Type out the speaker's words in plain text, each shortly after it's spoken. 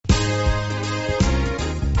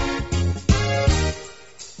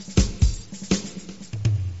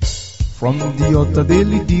From the altar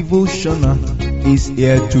daily devotional is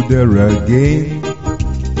here to there again.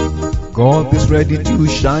 God is ready to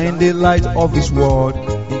shine the light of His word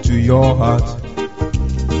into your heart.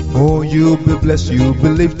 Oh, you'll be blessed, you'll be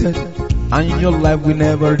lifted, and your life will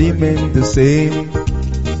never remain the same.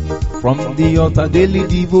 From the altar daily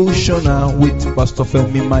devotional with Pastor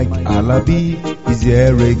Femi Mike Alabi is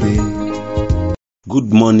here again.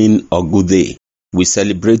 Good morning or good day. We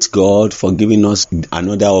celebrate God for giving us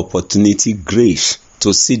another opportunity, grace,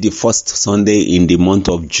 to see the first Sunday in the month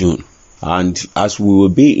of June. And as we will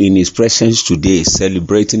be in His presence today,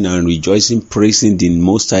 celebrating and rejoicing, praising the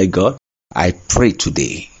Most High God, I pray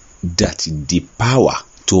today that the power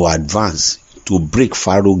to advance, to break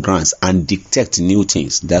fallow grounds and detect new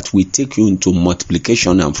things that will take you into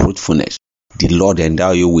multiplication and fruitfulness, the Lord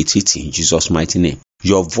endow you with it in Jesus' mighty name.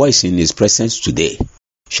 Your voice in His presence today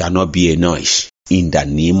shall not be a noise. In the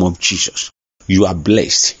name of Jesus, you are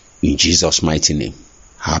blessed in Jesus' mighty name.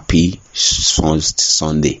 Happy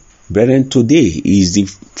Sunday. Brethren, today is the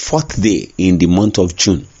fourth day in the month of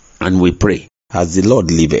June, and we pray, as the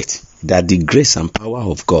Lord liveth, that the grace and power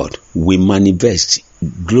of God will manifest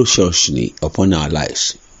gloriously upon our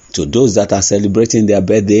lives. To those that are celebrating their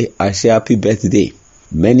birthday, I say happy birthday.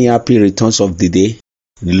 Many happy returns of the day,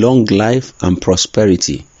 long life and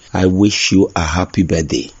prosperity. I wish you a happy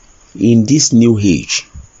birthday. In this new age,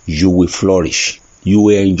 you will flourish. You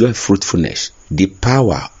will enjoy fruitfulness. The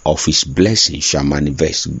power of His blessing shall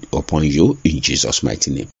manifest upon you in Jesus'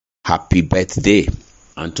 mighty name. Happy birthday.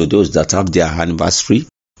 And to those that have their anniversary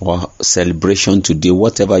or celebration today,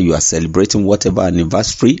 whatever you are celebrating, whatever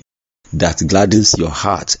anniversary that gladdens your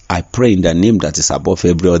heart, I pray in the name that is above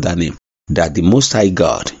every other name, that the Most High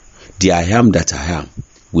God, the I am that I am,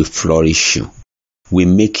 will flourish you, will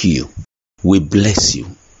make you, will bless you,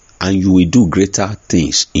 and you will do greater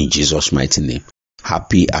things in Jesus' mighty name.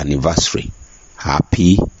 Happy anniversary.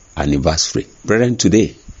 Happy anniversary. Brethren,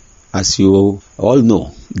 today, as you all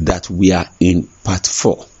know, that we are in part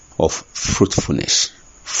 4 of fruitfulness.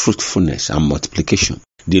 Fruitfulness and multiplication.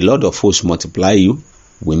 The Lord of hosts multiply you,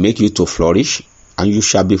 will make you to flourish, and you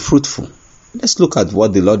shall be fruitful. Let's look at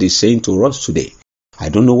what the Lord is saying to us today. I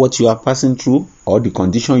don't know what you are passing through or the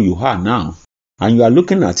condition you are now, and you are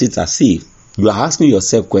looking at it as if you are asking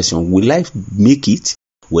yourself question, will I make it?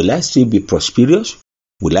 Will I still be prosperous?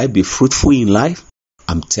 Will I be fruitful in life?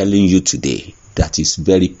 I'm telling you today that is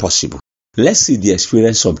very possible. Let's see the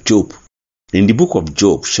experience of Job. In the book of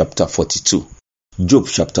Job, chapter 42. Job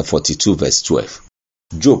chapter 42 verse 12.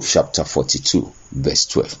 Job chapter 42 verse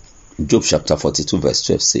 12. Job chapter 42 verse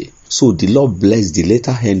 12 say, so the Lord blessed the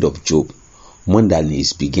latter end of Job more than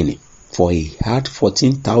his beginning. For he had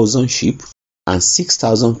 14,000 sheep and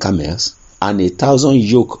 6,000 camels and 1,000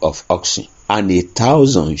 yoke of oxen and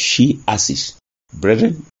 1,000 she-asses.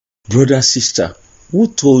 Brethren, brother, sister, who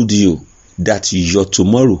told you that your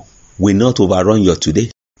tomorrow will not overrun your today?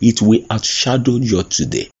 It will outshadow your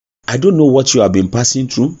today. I don't know what you have been passing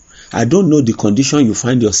through. I don't know the condition you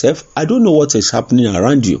find yourself. I don't know what is happening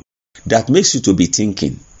around you that makes you to be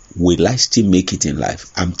thinking, will I still make it in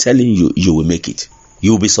life? I'm telling you, you will make it.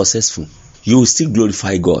 You will be successful. You will still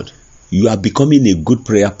glorify God. You are becoming a good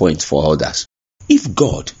prayer point for others. If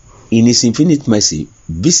God, in His infinite mercy,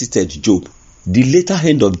 visited Job, the later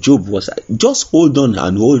end of Job was, just hold on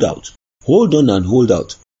and hold out. Hold on and hold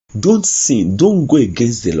out. Don't sin. Don't go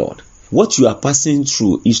against the Lord. What you are passing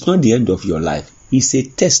through is not the end of your life. It's a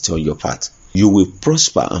test on your path. You will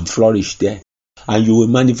prosper and flourish there, and you will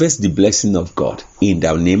manifest the blessing of God in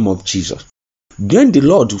the name of Jesus. When the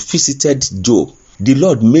Lord visited Job, the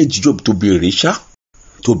Lord made Job to be richer,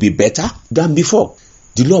 to be better than before.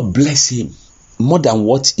 The Lord blessed him more than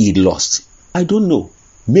what he lost. I don't know.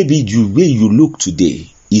 Maybe the way you look today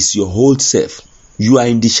is your old self. You are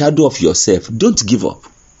in the shadow of yourself. Don't give up.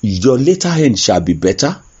 Your later end shall be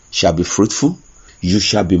better, shall be fruitful. You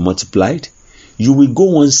shall be multiplied. You will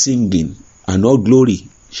go on singing, and all glory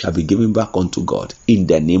shall be given back unto God in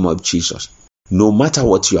the name of Jesus. No matter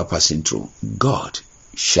what you are passing through, God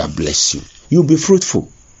shall bless you. You will be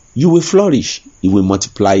fruitful. You will flourish. He will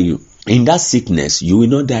multiply you. In that sickness, you will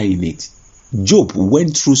not die in it. Job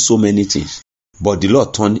went through so many things, but the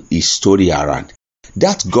Lord turned his story around.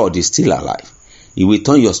 That God is still alive. He will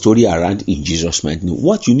turn your story around in Jesus' mighty name.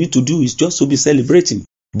 What you need to do is just to be celebrating.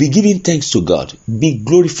 Be giving thanks to God. Be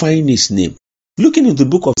glorifying His name. Looking into the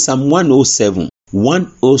book of Psalm 107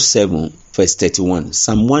 verse 31.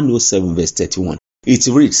 Psalm 107 verse 31. It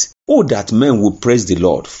reads, oh, that men will praise the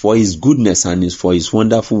Lord for His goodness and for His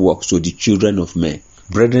wonderful works to the children of men.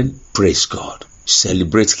 Brethren, praise God.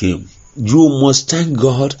 Celebrate Him. You must thank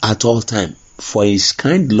God at all times for His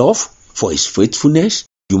kind love, for His faithfulness,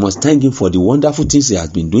 You must thank Him for the wonderful things He has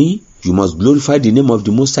been doing. You must glorify the name of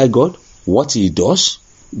the Most High God, what He does,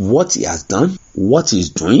 what He has done, what He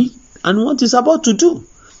is doing, and what He is about to do.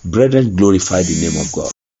 Brethren, glorify the name of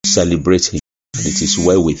God. Celebrate Him, and it is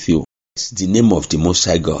well with you. It's the name of the Most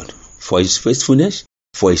High God for His faithfulness,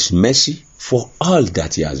 for His mercy, for all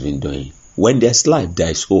that He has been doing. When there's life,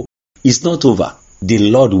 there is hope. It's not over. The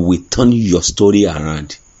Lord will turn your story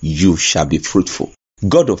around. You shall be fruitful.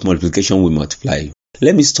 God of multiplication will multiply you.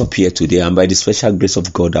 Let me stop here today, and by the special grace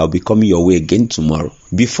of God, I'll be coming your way again tomorrow.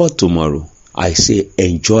 Before tomorrow, I say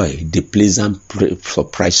enjoy the pleasant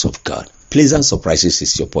surprise of God. Pleasant surprises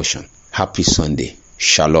is your portion. Happy Sunday.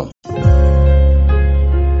 Shalom.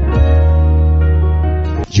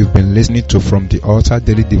 You've been listening to From the Altar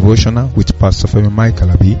Daily Devotional with Pastor Femi Mike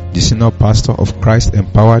Alabi, the Senior Pastor of Christ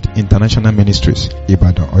Empowered International Ministries,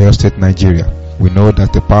 Ibadan, Oyo State, Nigeria. We know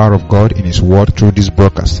that the power of God in His Word through this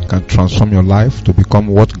broadcast can transform your life to become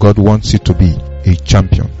what God wants you to be, a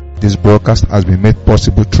champion. This broadcast has been made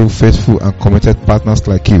possible through faithful and committed partners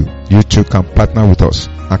like you. You too can partner with us.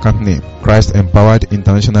 Account name, Christ Empowered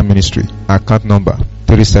International Ministry. Account number,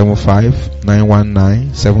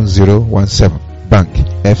 375-919-7017. Bank,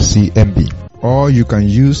 FCMB. Or you can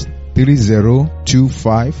use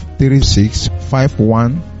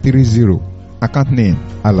 3025365130. Account name,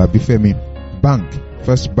 Alabi Femi. Bank,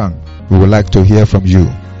 First Bank. We would like to hear from you.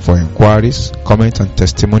 For inquiries, comments and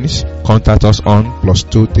testimonies, contact us on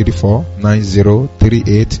 +234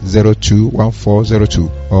 9038021402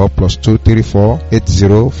 or +234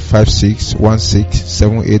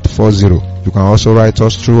 8056167840. You can also write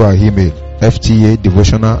us through our email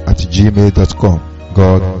ftadevotional@gmail.com.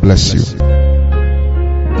 God bless you.